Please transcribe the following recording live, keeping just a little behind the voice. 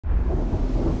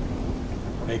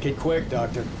Make it quick,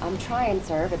 Doctor. I'm trying,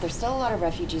 sir, but there's still a lot of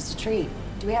refugees to treat.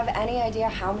 Do we have any idea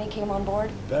how many came on board?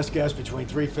 Best guess between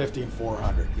 350 and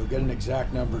 400. You'll get an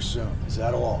exact number soon. Is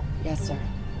that all? Yes, sir.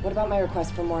 What about my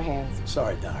request for more hands?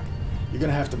 Sorry, Doc. You're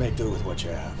gonna have to make do with what you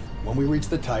have. When we reach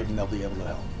the Titan, they'll be able to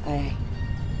help. Aye.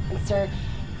 And sir,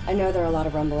 I know there are a lot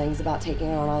of rumblings about taking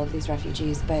on all of these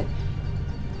refugees, but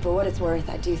for what it's worth,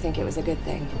 I do think it was a good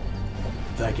thing.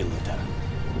 Thank you, Lieutenant.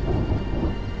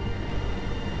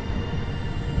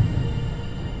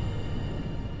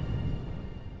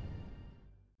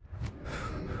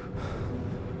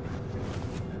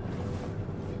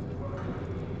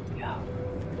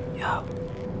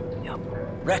 Yo.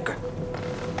 Wrecker.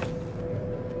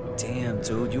 Damn,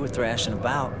 dude, you were thrashing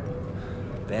about.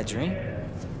 Bad dream?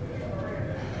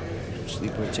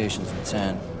 Sleep rotations in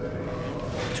 10.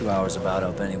 2 hours about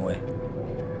up anyway.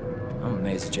 I'm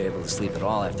amazed that you're able to sleep at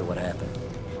all after what happened.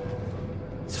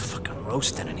 It's fucking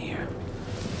roasting in here.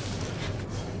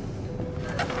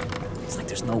 It's like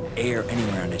there's no air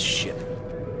anywhere on this ship.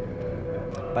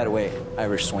 By the way,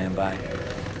 Irish swam by.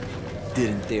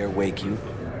 Didn't dare wake you.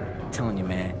 I'm telling you,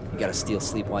 man, you gotta steal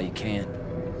sleep while you can.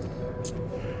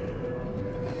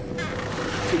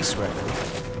 Peace, Wrecker.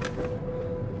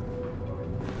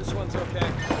 This one's okay.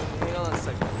 Hang on a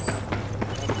second.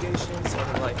 Navigation,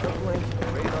 southern light uplink,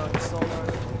 radar, sonar,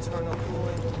 internal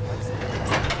cooling.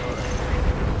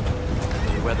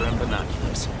 The weather and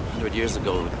binoculars. 100 years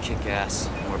ago, it would kick ass.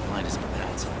 More blind as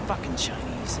bats. Fucking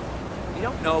Chinese. You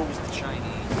don't know who's the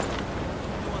Chinese.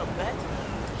 You want to bet?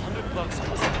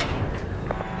 $100.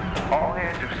 All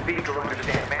hands who speak or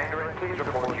understand Mandarin, please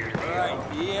report to your All right,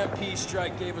 the EMP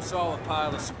strike gave us all a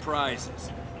pile of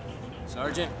surprises.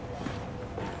 Sergeant,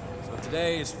 so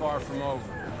today is far from over.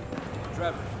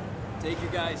 Trevor, take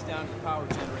your guys down to the power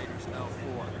generators in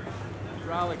L4.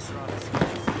 Hydraulics are on the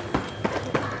skids.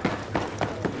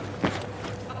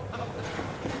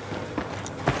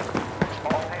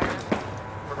 All hands,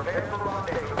 prepare for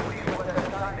rendezvous. Please let us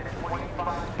time in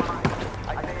 25 minutes. I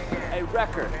say again. Hey,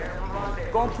 Wrecker,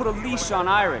 go and put a leash on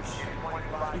Irish.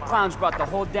 You clowns brought the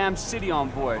whole damn city on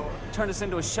board. Turned us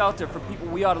into a shelter for people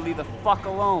we ought to leave the fuck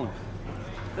alone.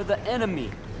 They're the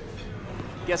enemy.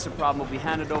 Guess the problem will be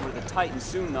handed over to the Titan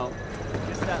soon, though.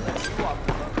 Guess that lets you off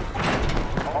the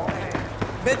hook. All hands.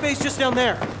 Medbay's just down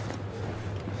there.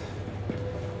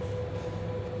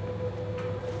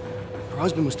 Her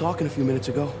husband was talking a few minutes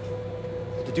ago.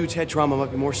 The dude's head trauma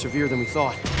might be more severe than we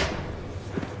thought.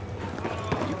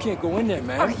 You can't go in there,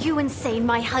 man. Are you insane?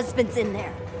 My husband's in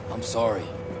there. I'm sorry.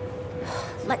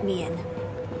 Let me in.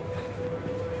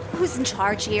 Who's in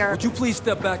charge here? Would you please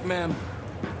step back, ma'am?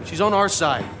 She's on our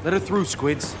side. Let her through,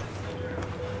 Squids.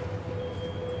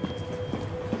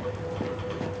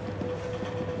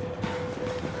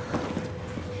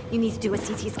 You need to do a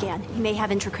CT scan. He may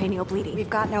have intracranial bleeding. We've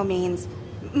got no means.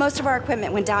 Most of our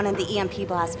equipment went down in the EMP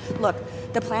blast. Look,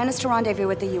 the plan is to rendezvous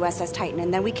with the USS Titan,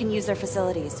 and then we can use their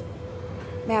facilities.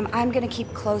 Ma'am, I'm gonna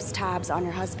keep close tabs on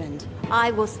your husband.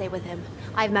 I will stay with him.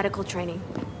 I have medical training.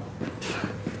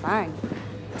 Fine.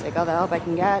 Take all the help I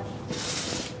can get.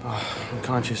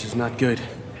 Unconscious is not good.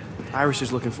 Irish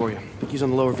is looking for you. I think he's on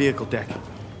the lower vehicle deck.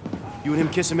 You and him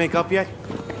kiss and make up yet?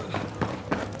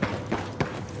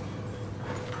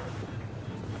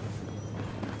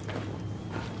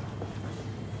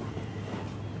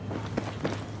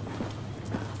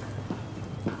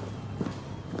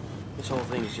 This whole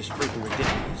thing is just freaking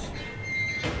ridiculous.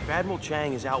 If Admiral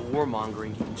Chang is out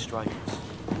warmongering, he can strike us.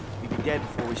 We'd be dead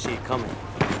before we see it coming.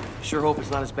 I sure hope it's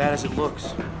not as bad as it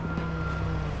looks.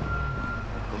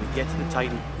 When we get to the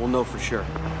Titan, we'll know for sure.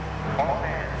 All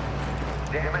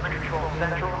hands. Damage Control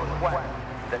Central request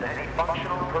that any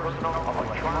functional personnel of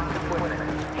electronic equipment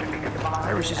should be confined.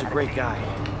 Irish is a great guy,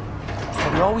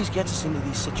 but he always gets us into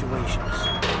these situations.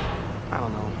 I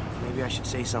don't know, maybe I should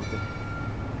say something.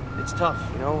 It's tough,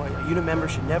 you know? A unit member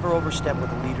should never overstep what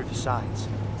the leader decides.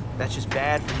 That's just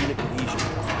bad for unit cohesion.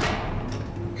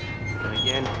 But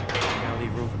again, you gotta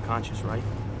leave room for conscience, right?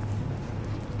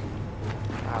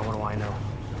 What do I know?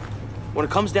 When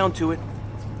it comes down to it,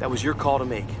 that was your call to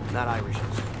make, not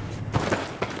Irish's.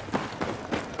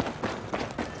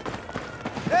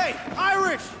 Hey,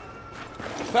 Irish!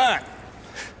 Back!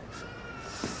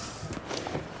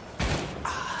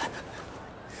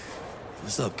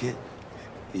 What's up, kid?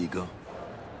 Here you go.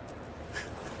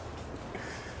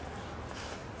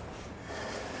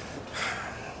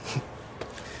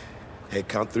 Head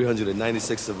count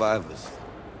 396 survivors.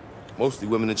 Mostly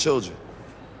women and children.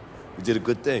 We did a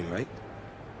good thing, right?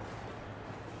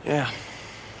 Yeah.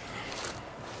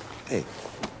 Hey,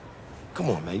 come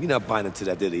on, man. You're not buying into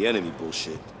that they're the enemy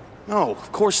bullshit. No,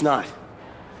 of course not.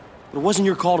 But it wasn't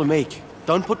your call to make.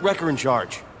 Dunn put Wrecker in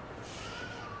charge.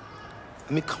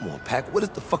 I mean, come on, Pac.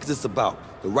 What the fuck is this about?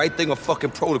 The right thing or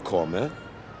fucking protocol, man?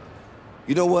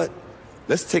 You know what?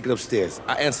 Let's take it upstairs.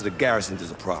 I answer the garrison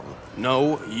there's a problem.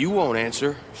 No, you won't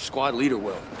answer. Squad leader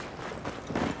will.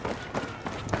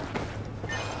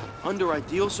 Under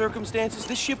ideal circumstances,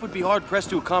 this ship would be hard-pressed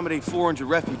to accommodate 400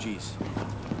 refugees.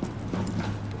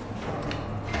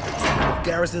 If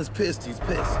Garrison's pissed, he's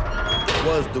pissed. It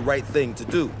was the right thing to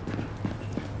do.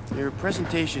 Your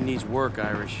presentation needs work,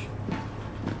 Irish.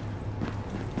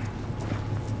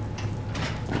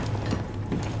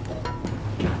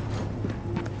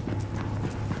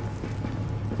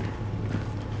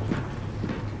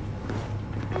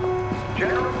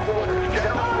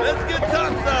 Let's get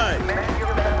topside!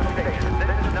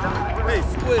 Hey,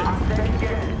 Squid!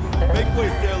 Make way,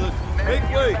 sailors! Make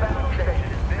way!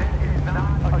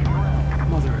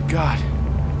 Mother of God.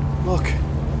 Look.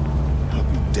 I'll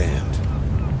be damned.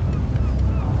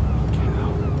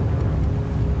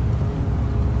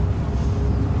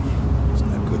 It's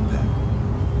not good, Pat.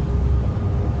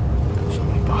 So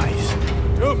many bodies.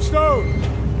 Tombstone!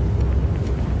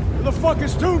 Where the fuck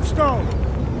is Tombstone?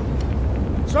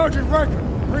 Sergeant Wrecker,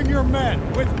 bring your men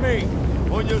with me.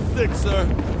 On your six, sir.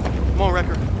 Come on,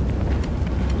 Wrecker.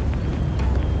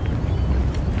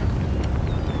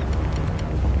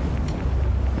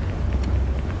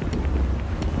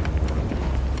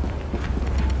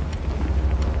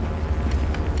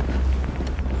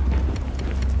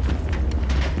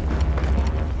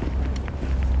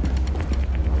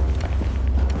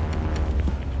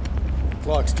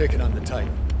 Clock's ticking on the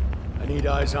Titan. I need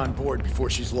eyes on board before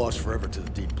she's lost forever to the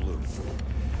deep blue.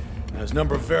 There's a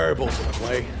number of variables at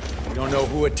play. We don't know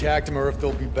who attacked them or if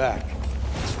they'll be back.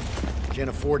 Can't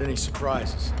afford any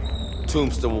surprises.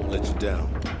 Tombstone won't let you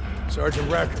down. Sergeant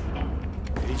Wrecker,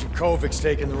 Agent Kovic's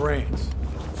taking the reins.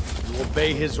 You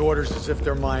obey his orders as if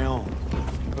they're my own.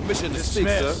 Permission to speak,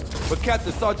 sir. Dismissed. But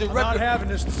Captain Sergeant I'm Wrecker... not having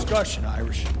this discussion,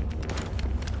 Irish.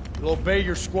 You'll obey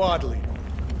your squad leader.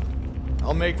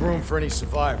 I'll make room for any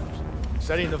survivors.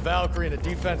 Setting the Valkyrie in a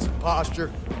defensive posture,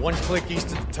 one click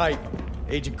east of the Titan.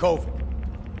 Agent Kovic.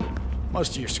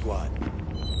 Most of your squad.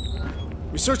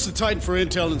 We searched the Titan for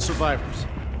intel and survivors.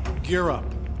 Gear up.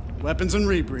 Weapons and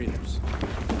rebreathers.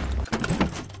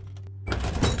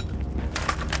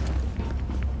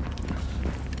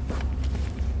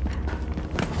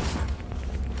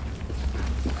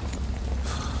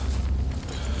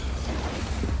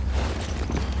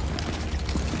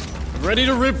 Ready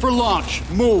to rip for launch.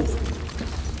 Move.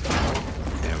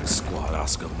 Aaron Squad,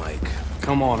 Oscar Mike.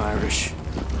 Come on, Irish.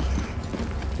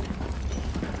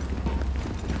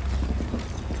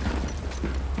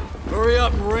 Hurry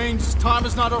up, Marines. Time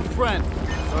is not our friend.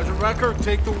 Sergeant Wrecker,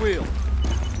 take the wheel.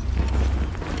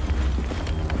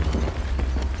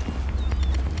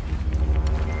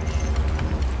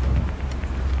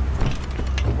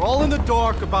 We're all in the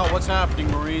dark about what's happening,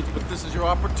 Marines, but this is your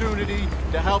opportunity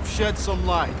to help shed some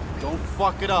light. Don't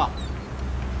fuck it up.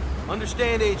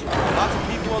 Understand, Agent. Lots of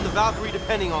people on the Valkyrie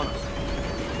depending on us.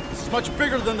 This is much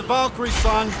bigger than the Valkyrie,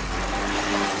 son.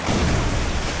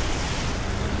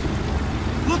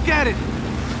 Look at it!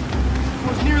 I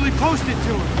was nearly posted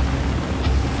to her.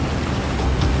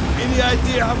 Any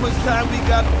idea how much time we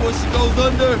got before she goes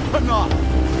under? Enough.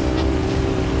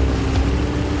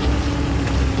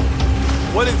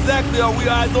 What exactly are we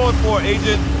eyes on for,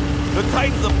 Agent? The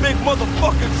Titan's a big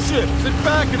motherfucking ship. Sit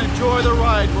back and enjoy the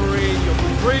ride, Marine. You'll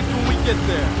be briefed when we get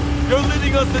there. You're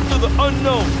leading us into the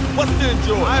unknown. What's to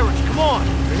enjoy? Irish, come on.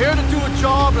 We're here to do a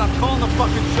job, and I'm calling the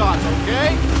fucking shots,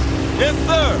 okay? Yes,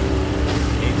 sir.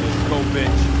 Agent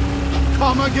Kovic.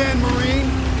 Come again, Marine.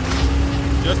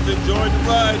 Just enjoy the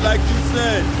ride, like you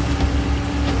said.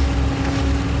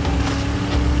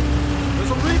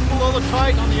 There's a reef below the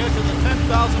Titan on the edge of the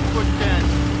 10,000-foot bend.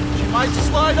 She might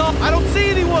slide up. I don't see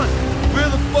anyone! Where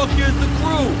the fuck is the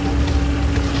crew?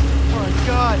 Oh my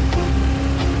God.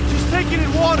 She's taking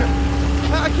in water.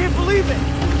 I can't believe it.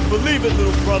 Believe it,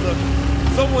 little brother.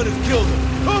 Someone has killed her.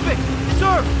 Kovic,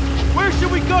 sir, where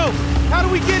should we go? How do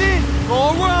we get in?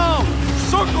 Go around.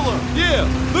 Circle her. Yeah,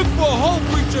 look for a hole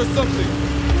breach or something.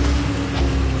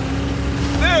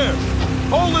 There.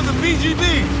 Hole in the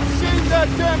BGB. Seen that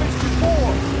damage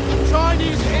before.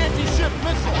 Chinese anti-ship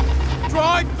missile.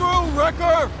 Drive through,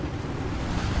 Wrecker!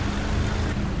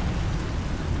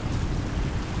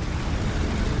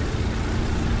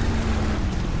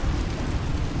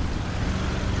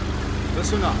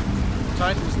 Listen up. The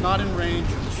Titan is not in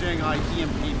range of the Shanghai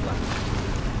EMP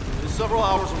blast. There's several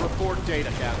hours of report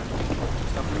data gathered.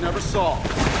 Stuff we never saw.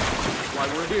 That's why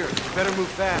we're here. We better move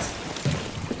fast.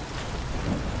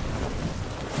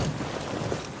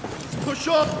 Push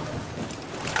up!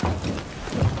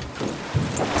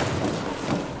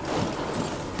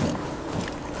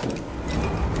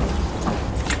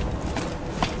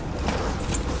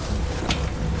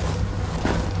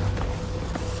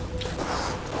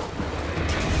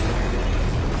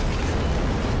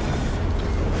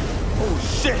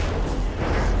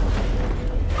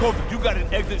 got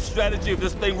an exit strategy if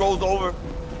this thing rolls over?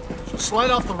 She'll slide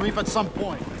off the reef at some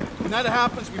point. When that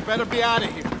happens, we better be out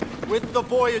of here. With the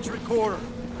voyage recorder.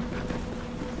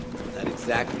 Not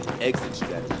exactly an exit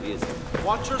strategy, is it?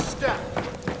 Watch your step.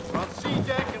 We're on C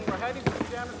deck and we're heading to the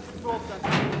damage control center.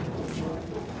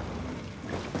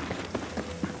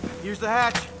 Here's the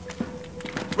hatch.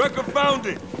 Wrecker found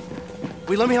it!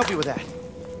 Wait, let me help you with that.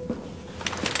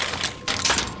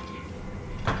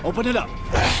 Open it up.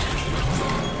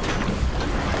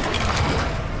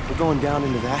 We're going down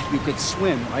into that. You could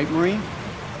swim, right, Marine?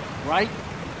 Right?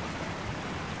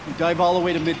 We dive all the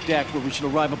way to mid-deck where we should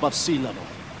arrive above sea level.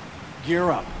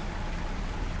 Gear up.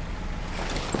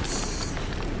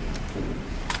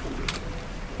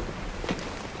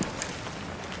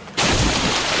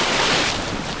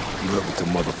 You heard what the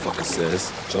motherfucker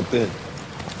says. Jump in.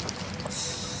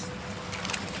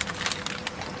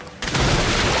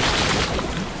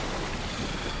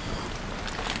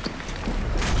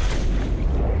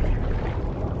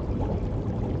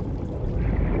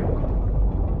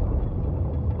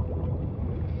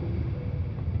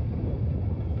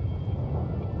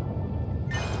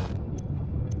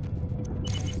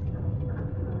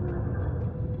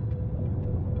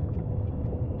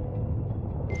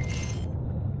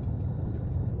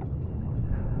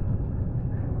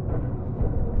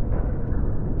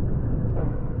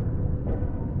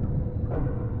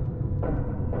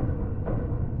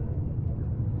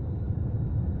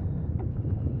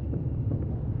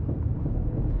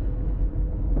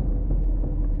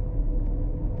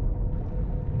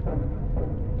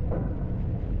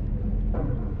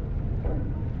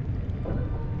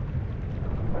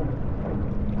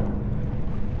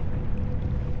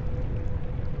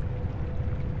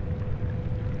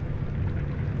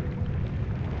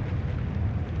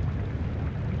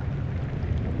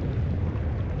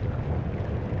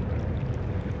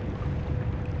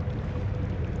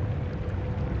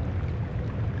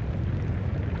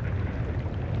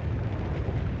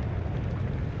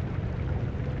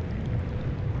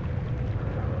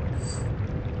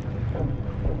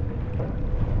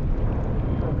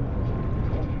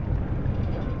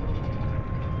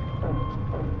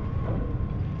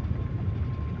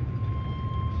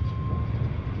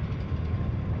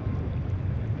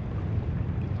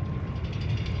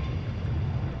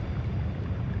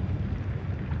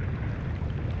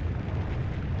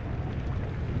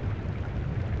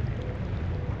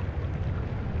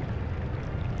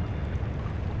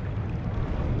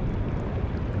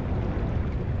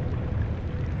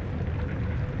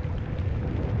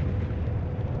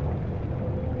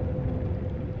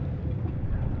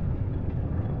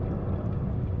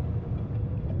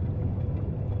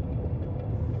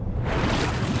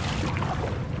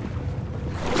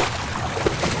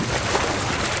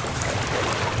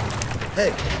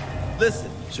 Hey,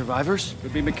 listen. Survivors?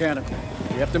 Could be mechanical.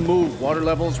 We have to move. Water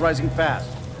level is rising fast.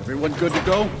 Everyone good to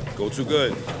go? Go too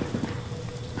good.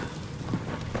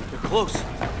 They're close.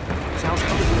 Sounds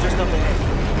coming from just up ahead.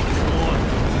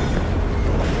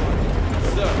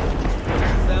 Sir,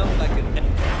 sounds like an...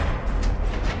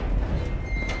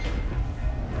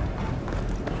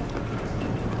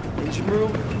 Engine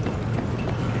room?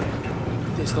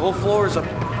 The whole floor is up.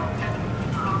 Go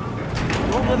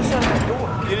on the other side of that door.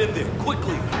 Get in there,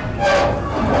 quickly!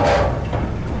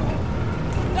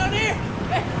 Down here!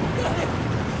 Hey,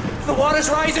 the water's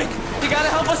rising! You gotta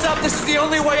help us up! This is the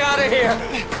only way out of here!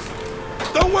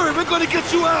 Don't worry, we're gonna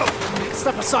get you out!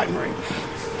 Step aside, Marine.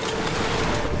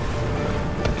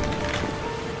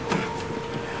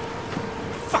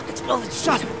 Fuck, it's building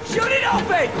shut! Shoot it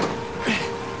open!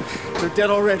 They're dead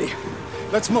already.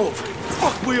 Let's move.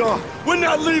 Fuck we are! We're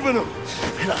not leaving them!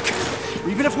 Look,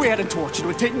 even if we had a torch, it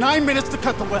would take 9 minutes to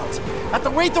cut the welds. At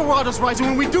the rate the water's rising,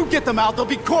 when we do get them out, they'll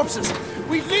be corpses.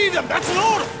 We need them, that's an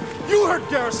order! You heard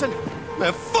Garrison.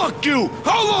 Man, fuck you!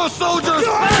 Hold on, soldiers!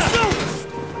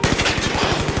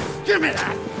 Give me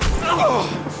that! Oh,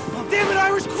 damn it,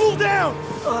 Irish, cool down!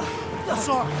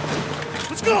 Sorry.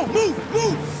 Let's go, move,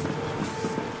 move!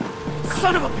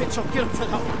 Son of a bitch, I'll get him for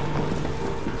that.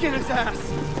 Get his ass.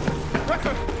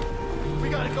 Wrecker, we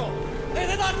gotta go. Hey,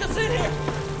 they locked us in here!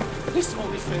 Please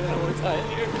don't be saying that I want to die in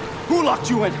here. Who locked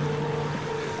you in?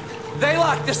 They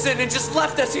locked us in and just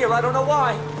left us here. I don't know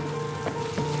why.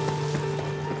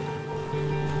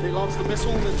 They launched the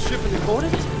missile in the ship and they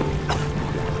boarded it?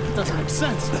 It doesn't make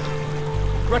sense.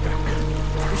 Wrecker,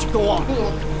 we should go on.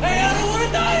 Hey, I don't want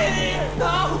to die in here!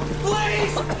 No!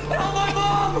 Please! Tell my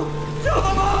mom! Tell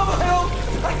my mom help!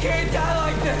 I can't die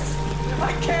like this!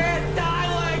 I can't die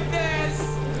like this!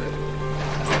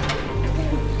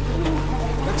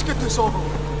 Let's get this over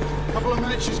with. Couple of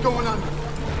minutes, she's going under.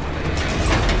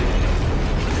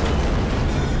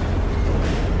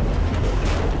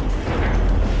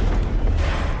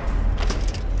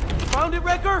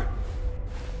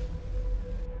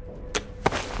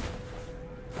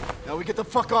 Now we get the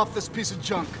fuck off this piece of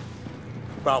junk.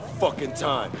 About fucking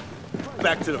time.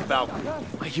 Back to the Valkyrie.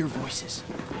 I hear voices.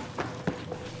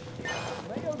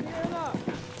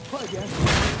 On your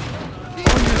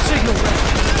signal, Red.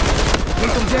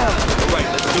 Take them down. All right,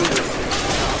 let's do this.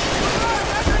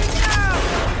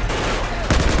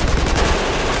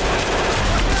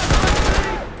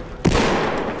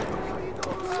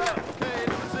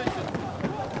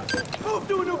 Move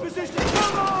to a new position.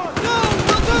 Come on! Go!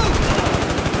 We'll do!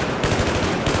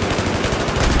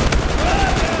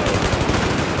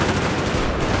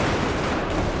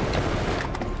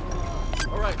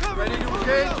 All right, ready to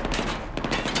engage?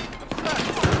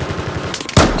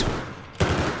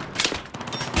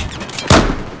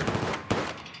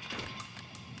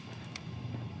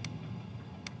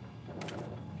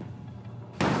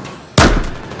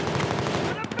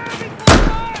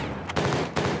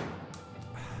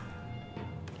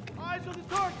 Eyes on the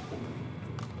target.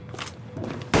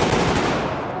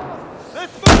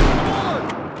 Let's move forward.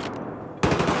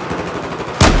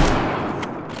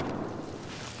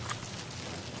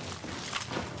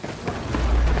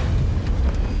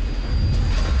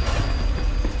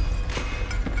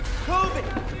 Kobe,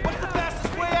 what's the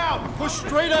fastest way out? Push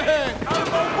straight ahead. Out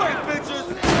of my way, bitches!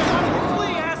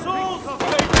 Flee, assholes!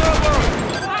 Take cover!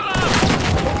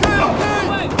 Okay!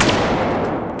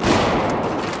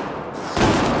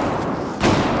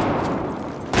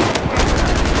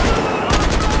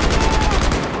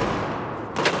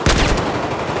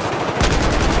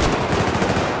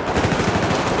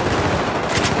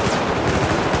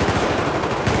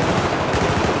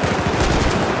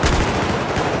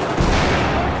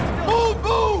 Move,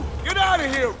 move! Get out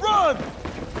of here! Run!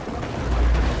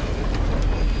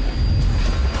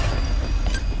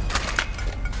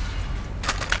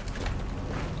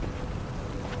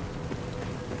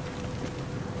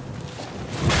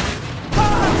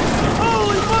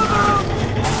 Holy mother!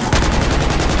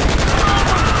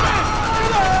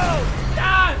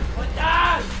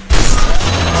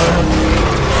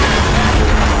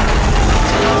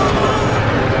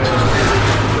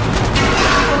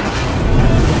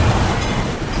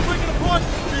 Bring it apart!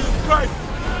 Jesus Christ!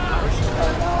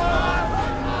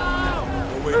 Oh,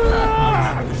 wait,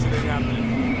 Pat. This shit ain't happening.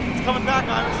 It's coming back,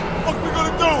 Irish. What we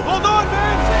gonna do? Hold on,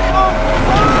 man! Come on!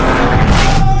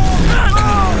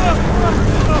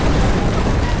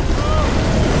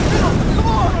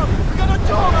 We got a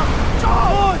dog!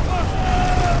 Dog!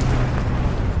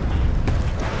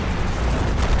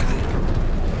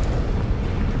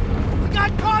 We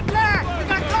got contact! We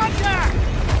got contact!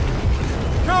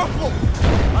 Careful!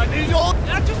 I need your...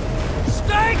 Now just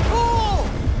stay cool!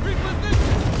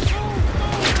 Reposition!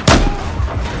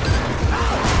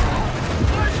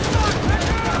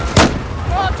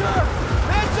 Roger!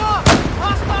 Heads up!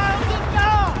 Hostiles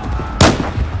inbound!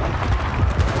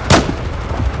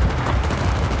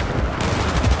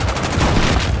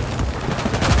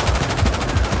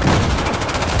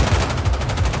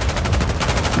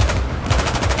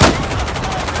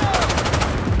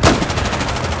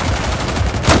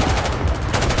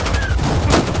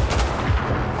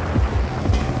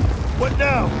 What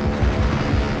now?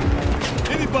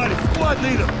 Anybody, squad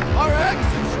leader. Our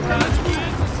exit strategy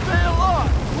is to stay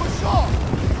alive! Push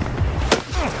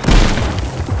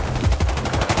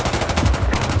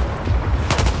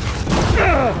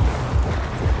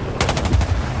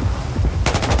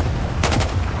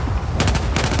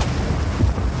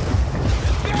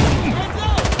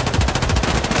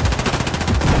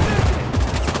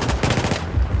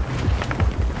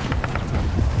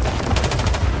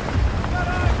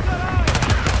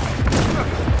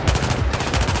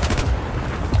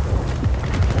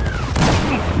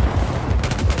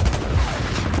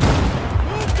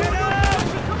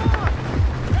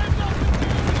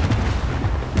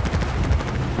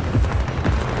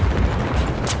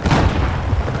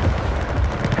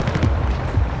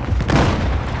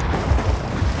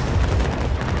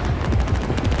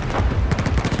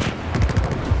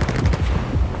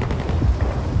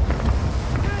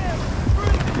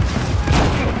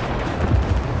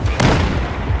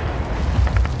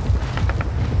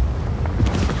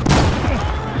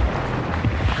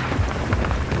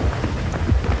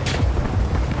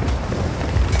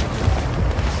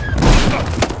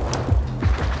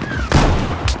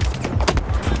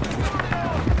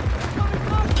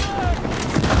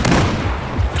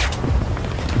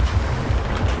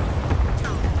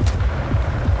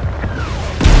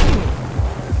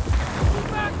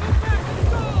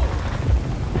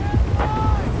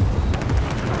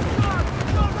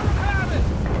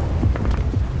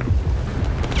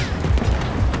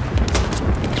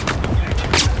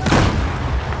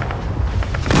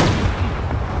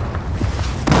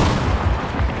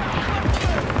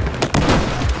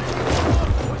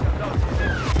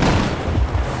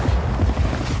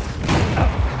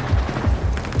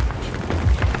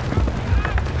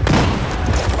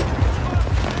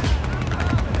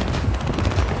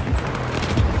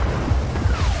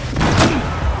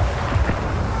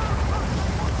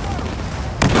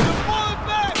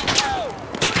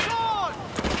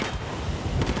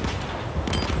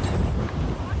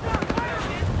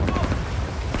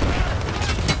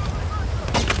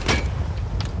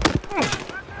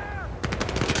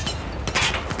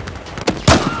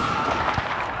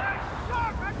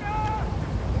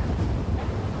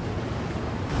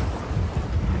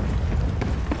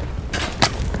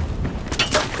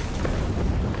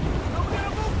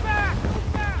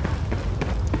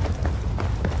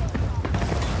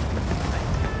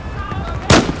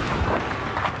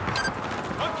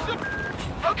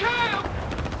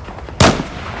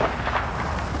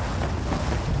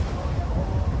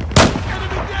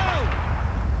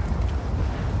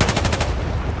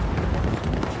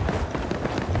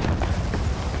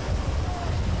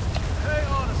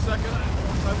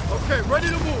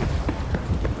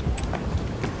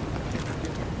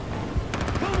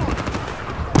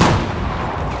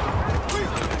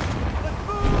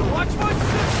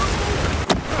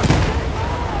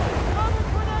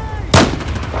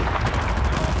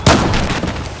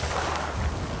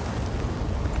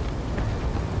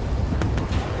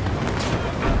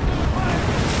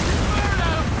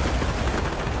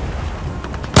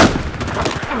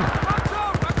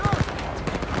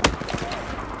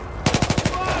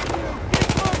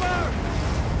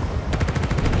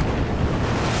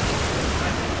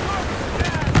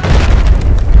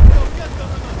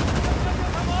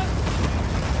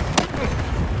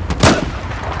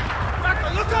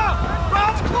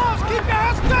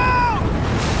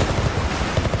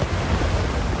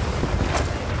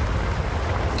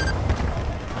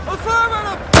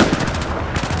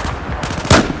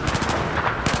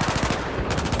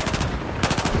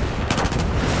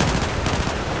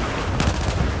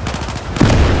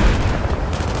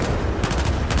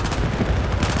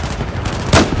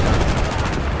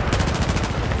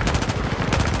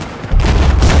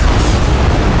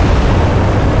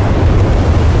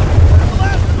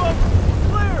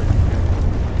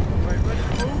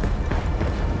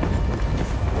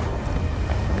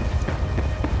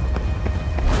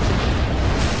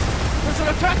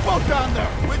Down there!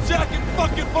 We're jacking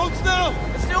fucking boats now?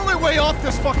 It's the only way off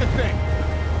this fucking thing!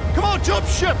 Come on, jump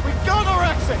ship! We got our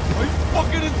exit! Are you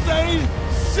fucking insane?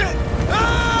 Shit!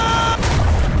 Ah!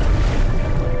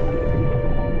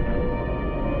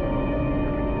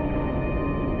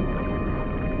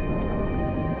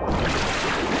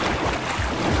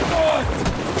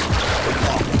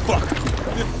 Oh, fuck!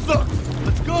 This sucks!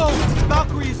 Let's go!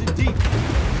 Valkyrie isn't deep!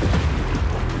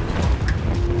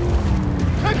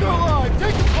 Take her alive!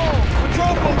 Take her home!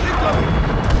 Patrol boat incoming!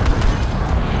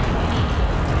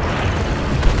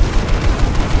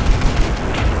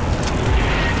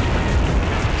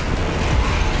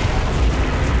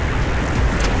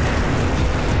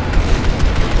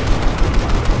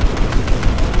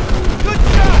 Good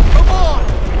shot! Come on!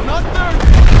 We're not there!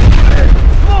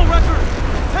 Come on, Wrecker!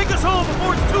 Take us home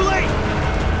before it's too late!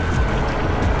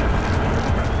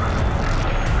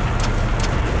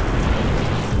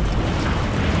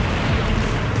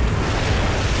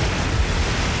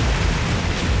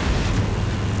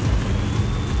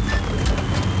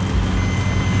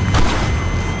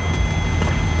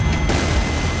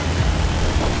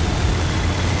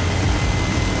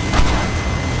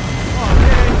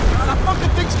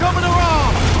 Coming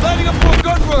around! Lighting up for a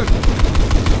gun run!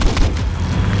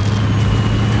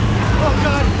 Oh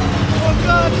god! Oh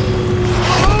god!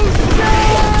 Oh shit!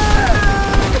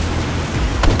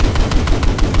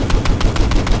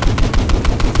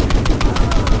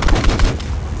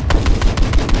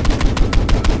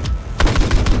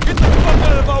 Get the fuck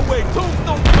out of our way!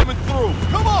 Tombstone's coming through!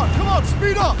 Come on,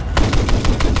 speed up!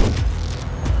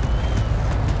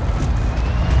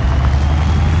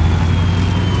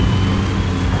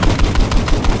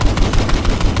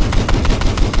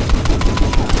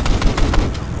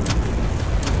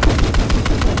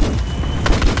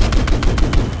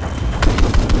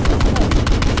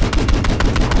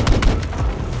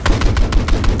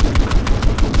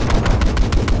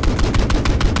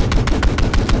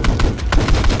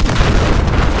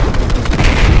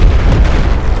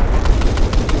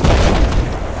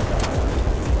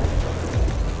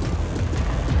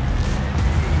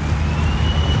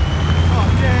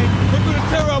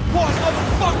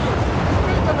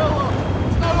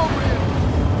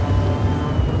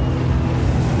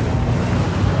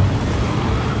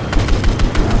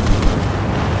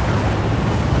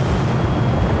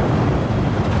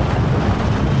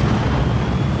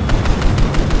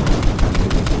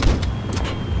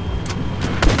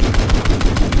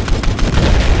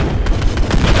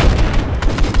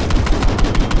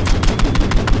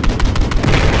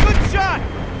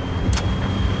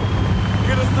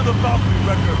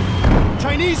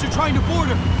 Chinese are trying to board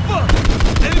her! Fuck!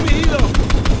 Enemy helo!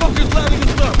 Fuckers lighting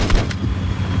us up!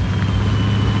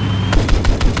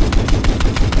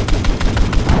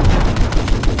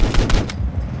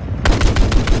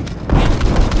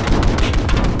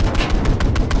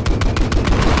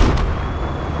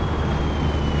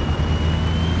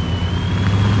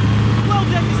 Well,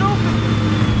 deck is open!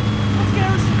 What's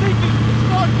Garrison thinking? It's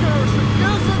not Garrison!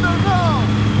 Get us in there now!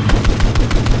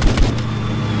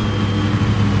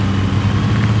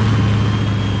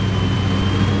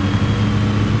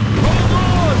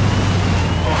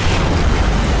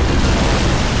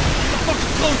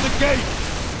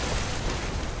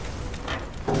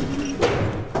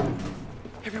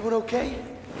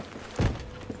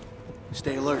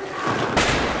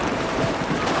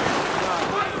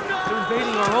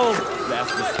 home.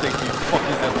 That's the mistake these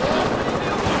fuckers ever done.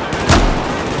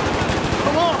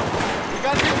 Come on! We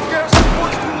gotta get the garrison before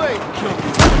it's too late! Kill me.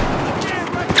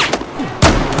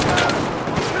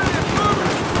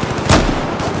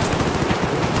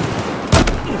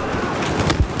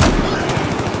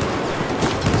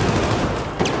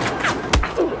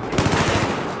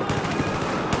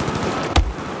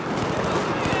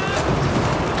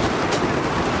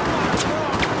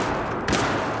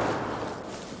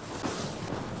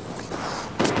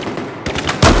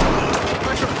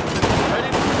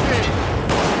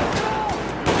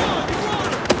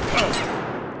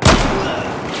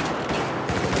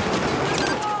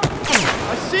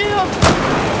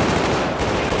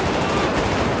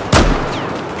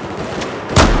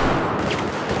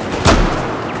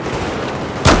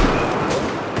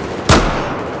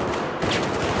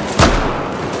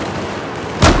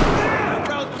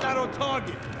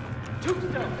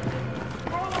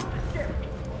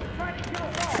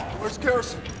 Where's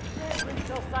Garrison?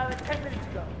 Until silent 10 minutes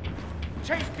ago.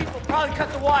 Chase people probably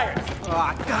cut the wires.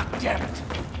 Ah, god damn it!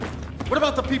 What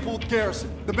about the people with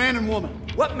Garrison? The man and woman?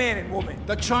 What man and woman?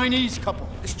 The Chinese couple.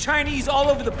 There's Chinese all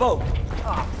over the boat.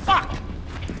 Ah, fuck!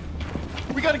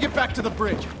 We gotta get back to the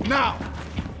bridge, now!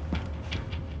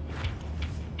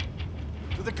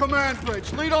 To the command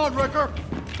bridge. Lead on, Ricker!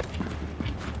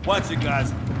 Watch it,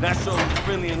 guys. That shows who's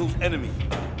friendly and who's enemy.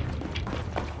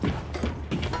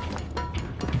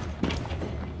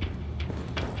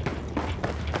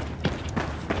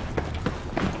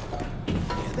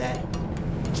 Hear that?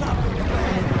 Chopper up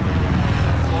ahead.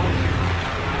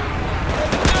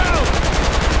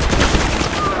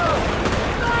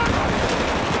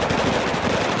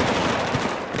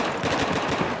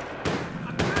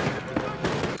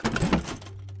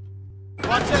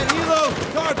 Watch that helo!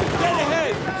 Target, get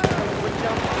ahead!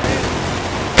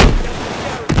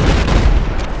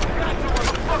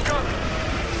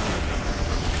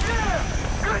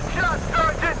 Good shot,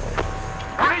 Sergeant!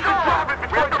 We need to drop it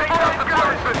before it takes out the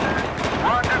person!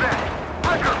 Roger that.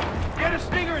 Ricker! Get a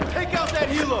stinger and take out that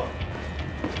helo!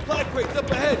 Supply crates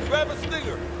up ahead, grab a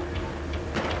stinger!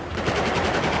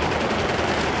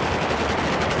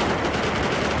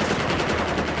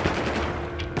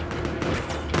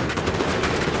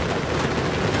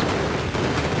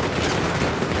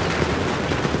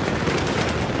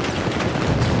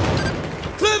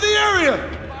 Clear the area!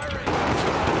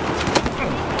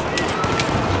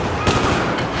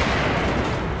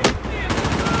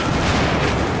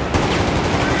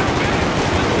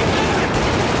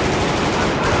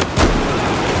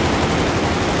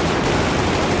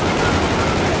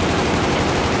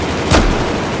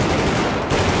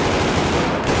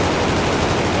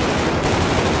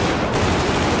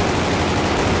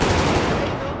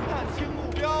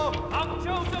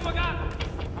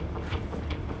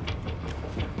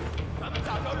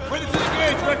 Ready to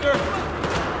engage, Ricker!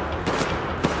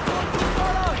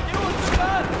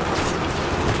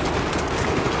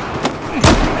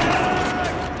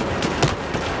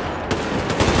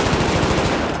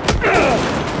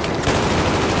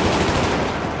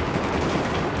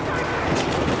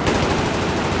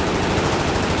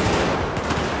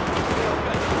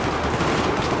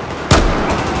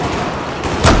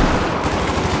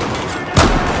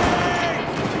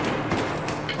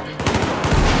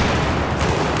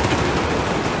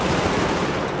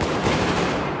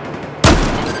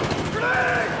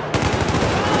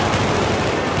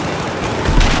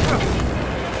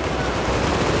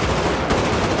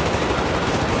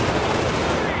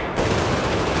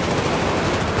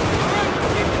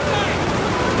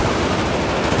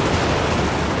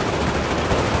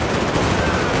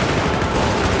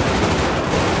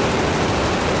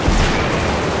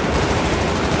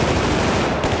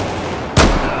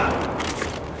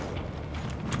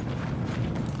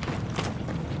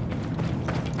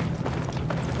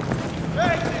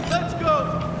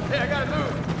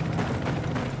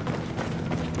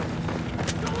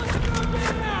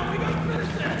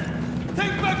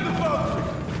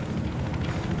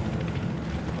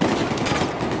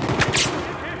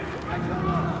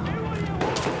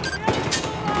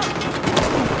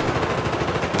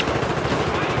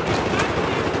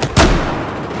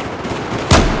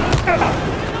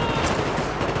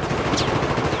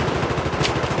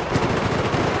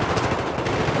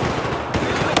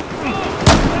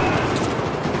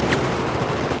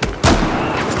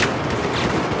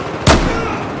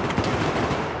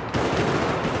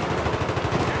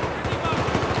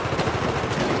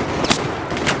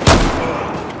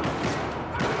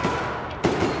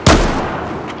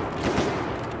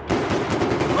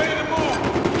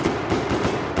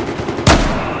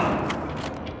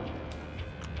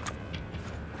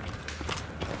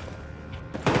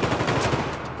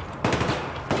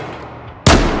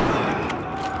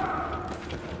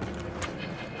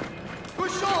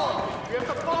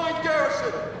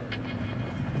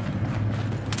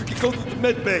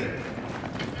 Medbay.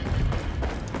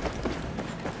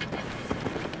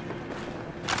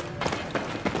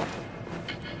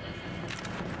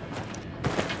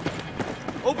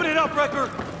 Open it up, Wrecker!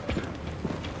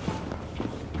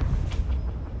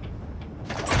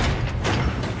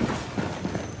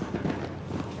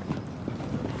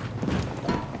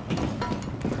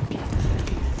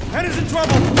 Head is in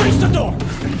trouble! Breach the door!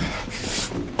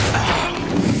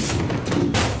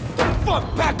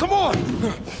 Fuck, Pat, come on!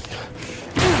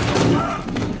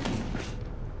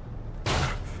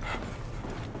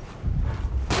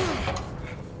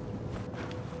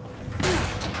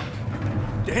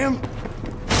 Damn!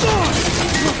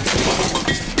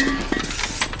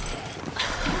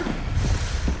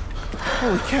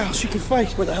 Holy cow, she can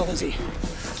fight. Where the hell is he?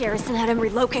 Garrison had him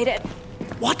relocated.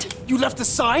 What? You left the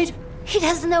side? He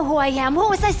doesn't know who I am. What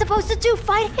was I supposed to do?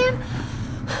 Fight him?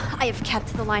 I have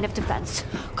kept the line of defense.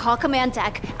 Call command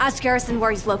deck. Ask Garrison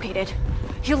where he's located.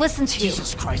 He'll listen to you.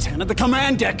 Jesus Christ, Hannah, the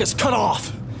command deck is cut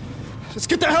off. Let's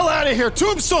get the hell out of here.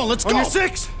 Tombstone, let's go. On your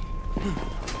six.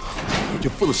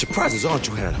 You're full of surprises, aren't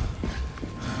you, Hannah?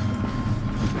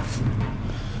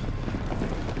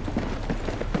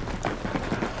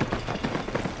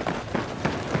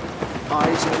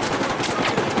 Eyes open.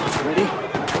 Ready?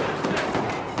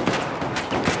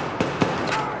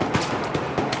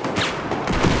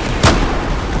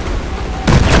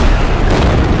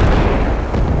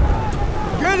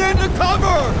 Get into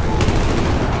cover!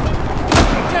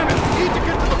 Damn it, we need to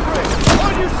get to the bridge.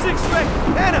 On your six, Rick!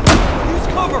 Hannah, use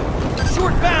cover!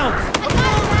 Short bounds!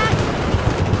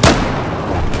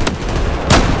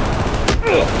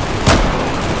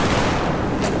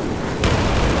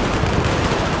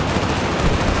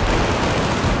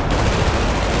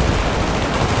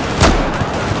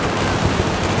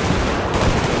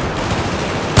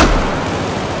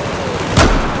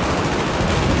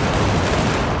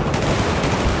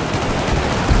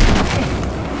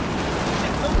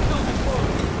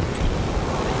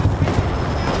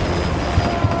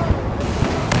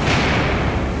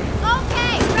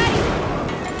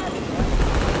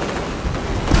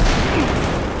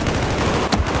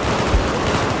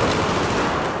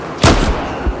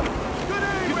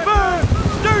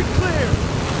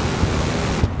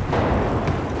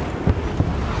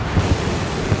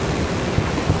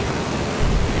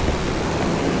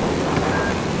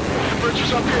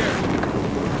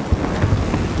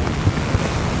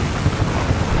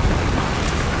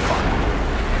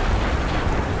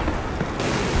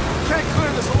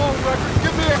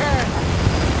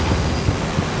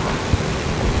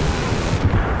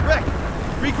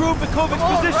 Regroup at Kovic's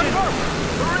position!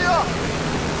 Hurry up!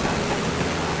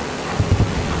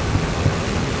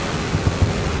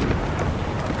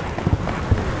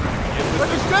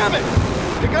 Records, damn it!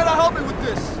 You gotta help me with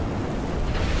this!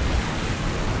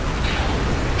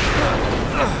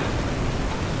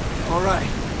 All right.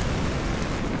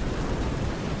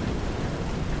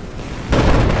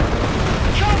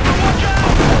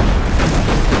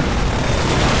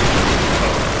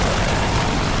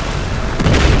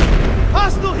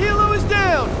 Hostile helo is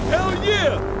down! Hell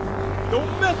yeah!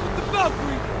 Don't mess with the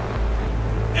Valkyrie!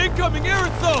 Incoming air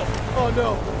assault! Oh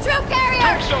no! Troop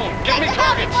carrier! Take them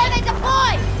out before they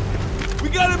deploy! We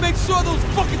gotta make sure those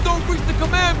fuckers don't reach the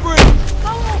command bridge!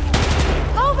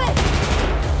 Kovic!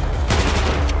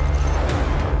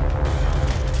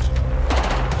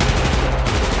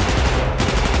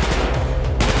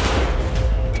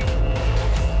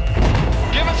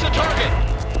 Give us a target!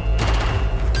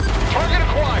 Target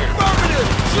acquired! Affirmative!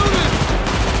 Shoot it!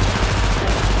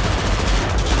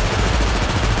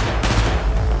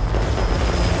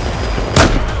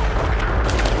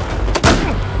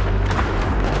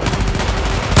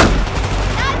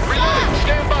 Reloading,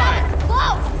 stand by!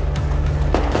 Close!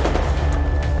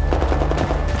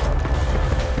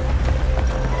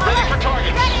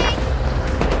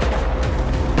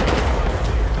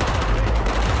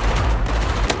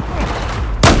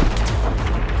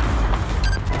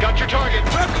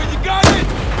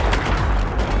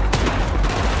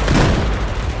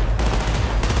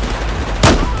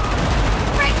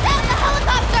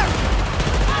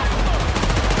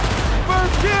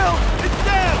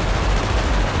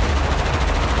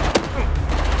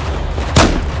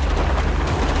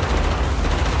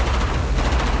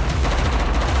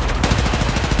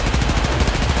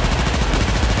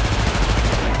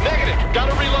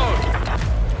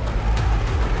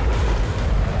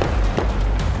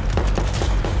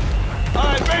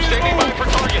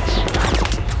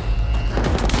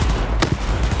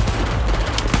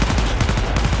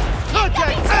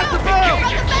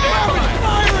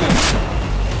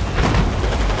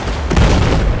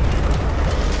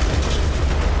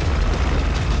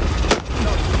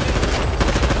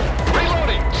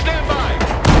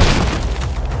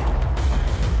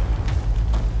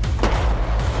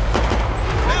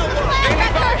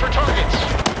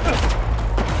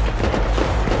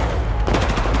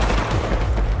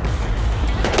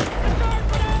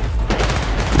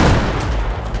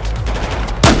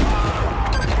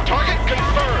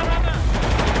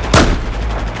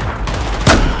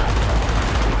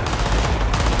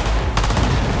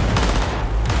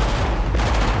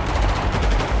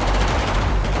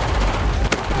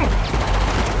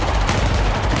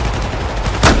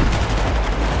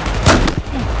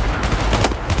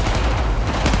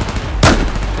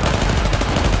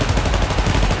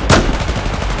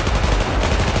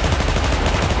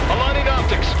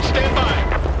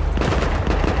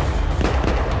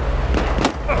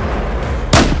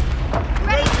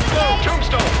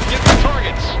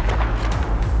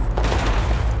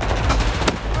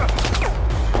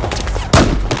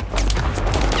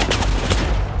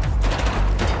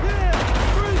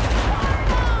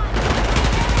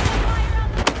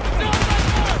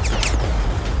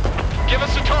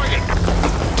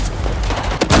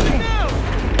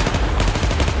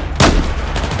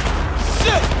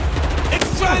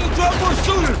 trying to drop more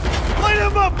shooters! Light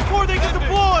them up before they get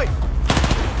deployed!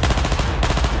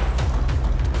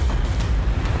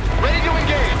 Ready to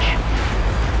engage.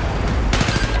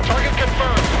 Target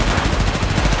confirmed.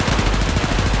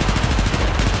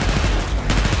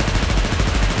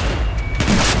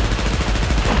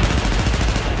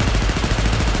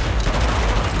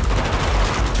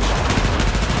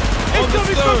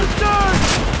 Incoming from the stern!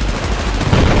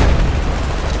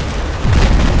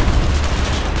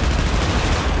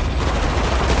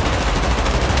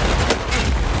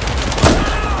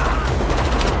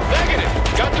 Negative.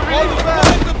 Got to All reload.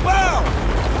 back the bow!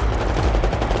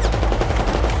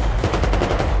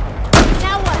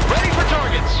 Now what? Ready for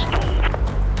targets.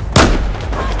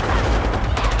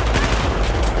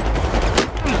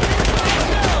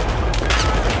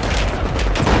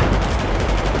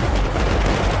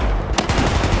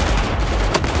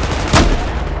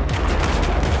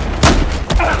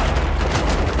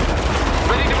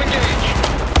 Ready to engage.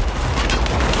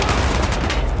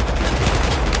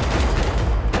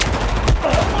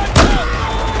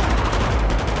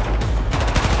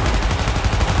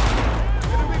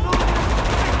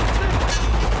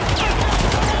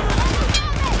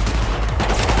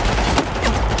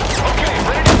 Okay,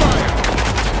 ready to fire.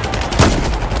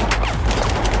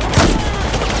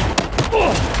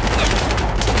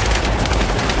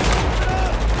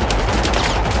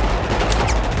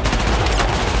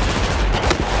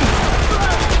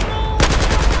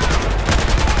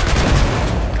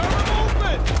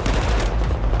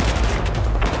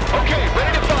 Okay,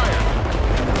 ready to fire.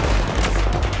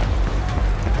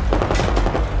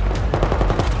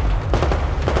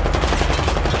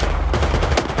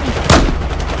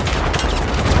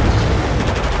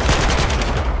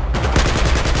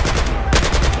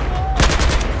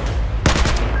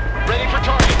 Ready for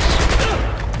targets.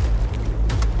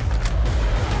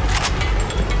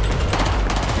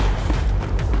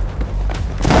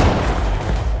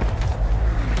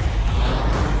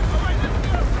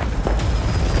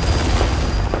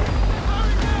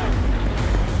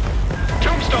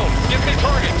 Tombstone, give me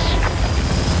targets.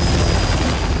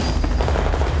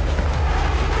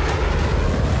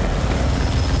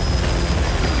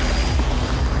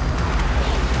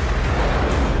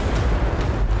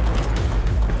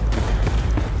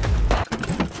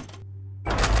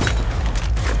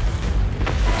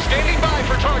 Standing by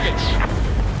for targets.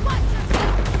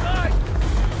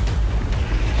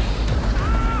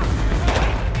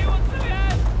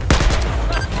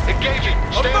 Engaging.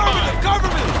 Stand by. Cover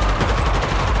me!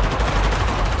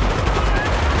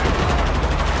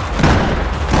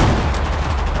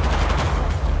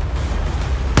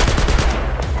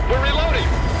 We're reloading.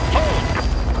 Hold.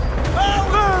 That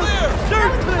was the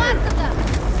last of them.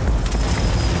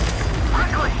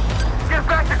 Quickly, get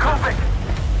back to Kopek.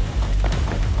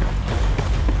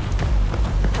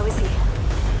 How is he?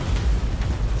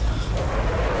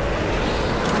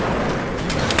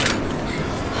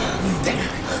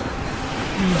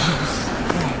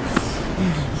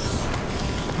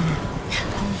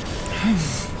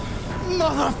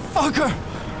 Motherfucker!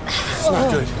 It's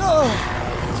not good.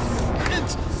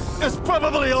 It's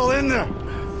probably all in there.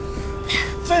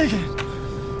 Take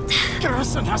it.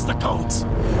 Garrison has the codes.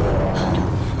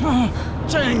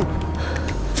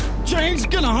 Jane's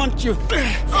gonna hunt you.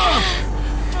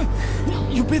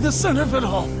 You be the center of it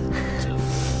all.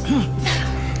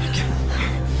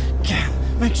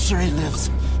 Make sure he lives.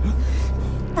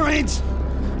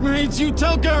 Marines, you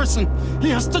tell Garrison he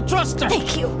has to trust her.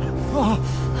 Thank you.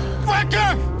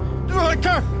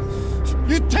 Wrecker!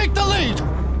 You take the lead!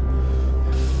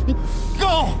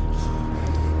 Go!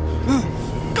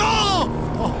 Go!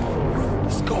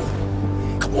 Let's go.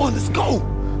 Come on, let's go.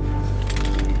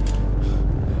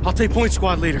 I'll take point,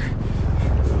 squad leader.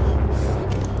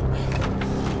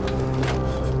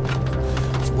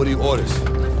 So what are your orders?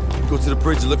 You go to the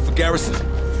bridge and look for Garrison?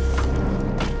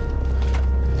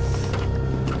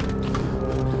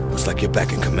 Looks like you're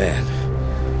back in command.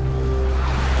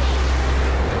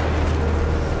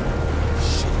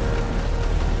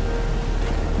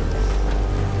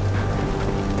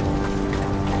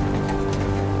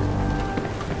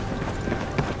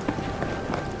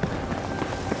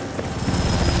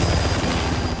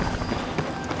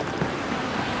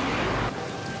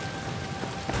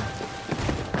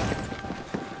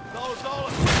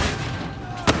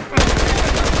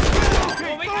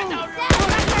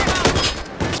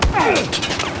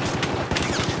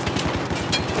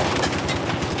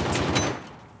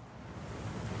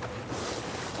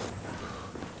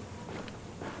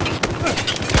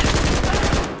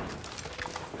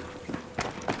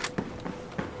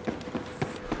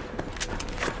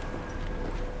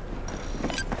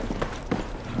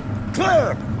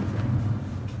 Clear!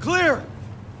 Clear!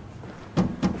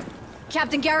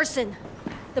 Captain Garrison,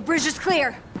 the bridge is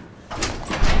clear.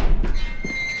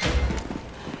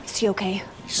 Is he okay?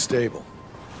 He's stable.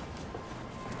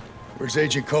 Where's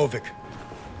Agent Kovic?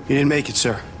 He didn't make it,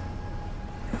 sir.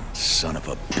 Son of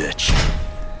a bitch.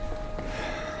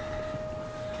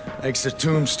 Thanks to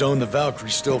Tombstone, the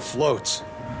Valkyrie still floats.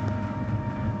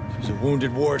 She's a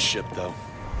wounded warship, though.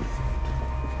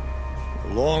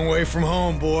 A long way from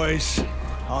home, boys.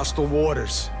 Hostile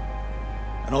waters.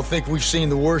 I don't think we've seen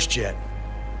the worst yet.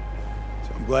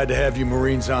 So I'm glad to have you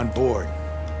Marines on board.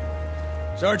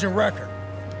 Sergeant Recker,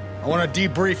 I want a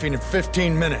debriefing in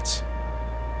 15 minutes.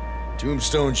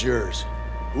 Tombstone's yours.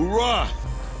 Hoorah!